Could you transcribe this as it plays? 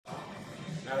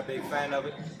Not a big fan of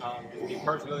it. Me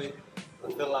personally,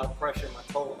 I feel a lot of pressure in my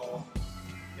toe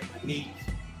in my knees.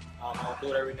 I'll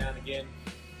do it every now and again,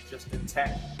 just to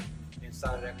attack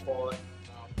inside of that quad.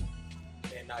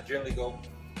 And I generally go,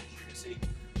 you can see,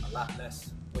 a lot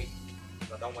less weight.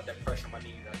 I don't want that pressure on my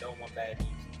knees. I don't want bad knees,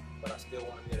 but I still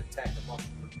want to be able to attack the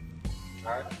muscle.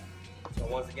 All right. So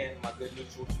once again, my good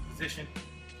neutral position,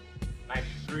 90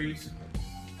 degrees,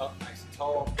 up nice and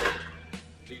tall,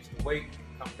 release the weight,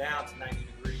 come down to 90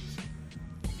 degrees,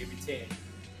 and give me 10.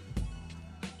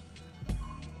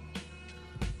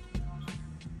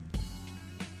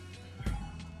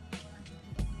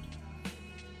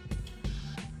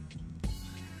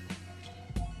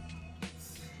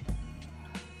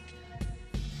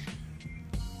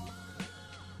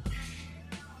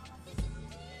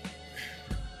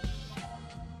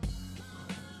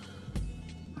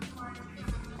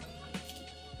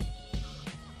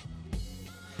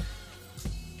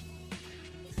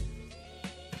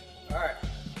 All right,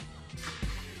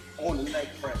 on the leg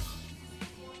press.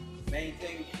 Main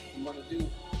thing you want to do,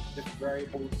 different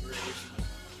variables,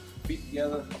 feet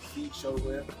together, feet shoulder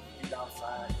width, feet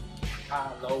outside,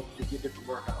 high, low, you get different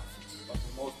workouts. But for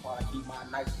the most part, I keep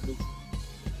mine nice and neutral.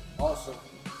 Also,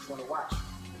 you want to watch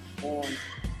on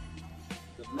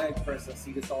the leg press. I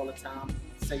see this all the time,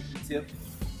 safety tip.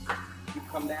 You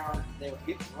come down, their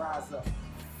hips rise up.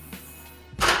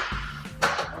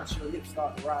 Once your hips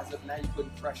start to rise up, now you're putting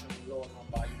pressure on the lower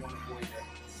lumbar. You want to avoid that.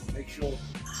 So make sure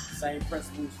same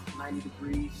principles, 90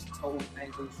 degrees, toes,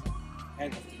 ankles to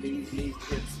knees, knees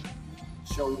to hips,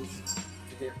 shoulders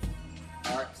to hips.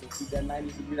 All right, so keep that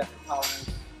 90 degree, that's the power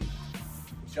angle.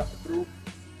 Push up and through,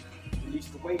 release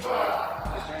the weight,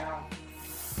 get down,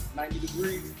 90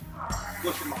 degrees,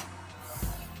 push them up.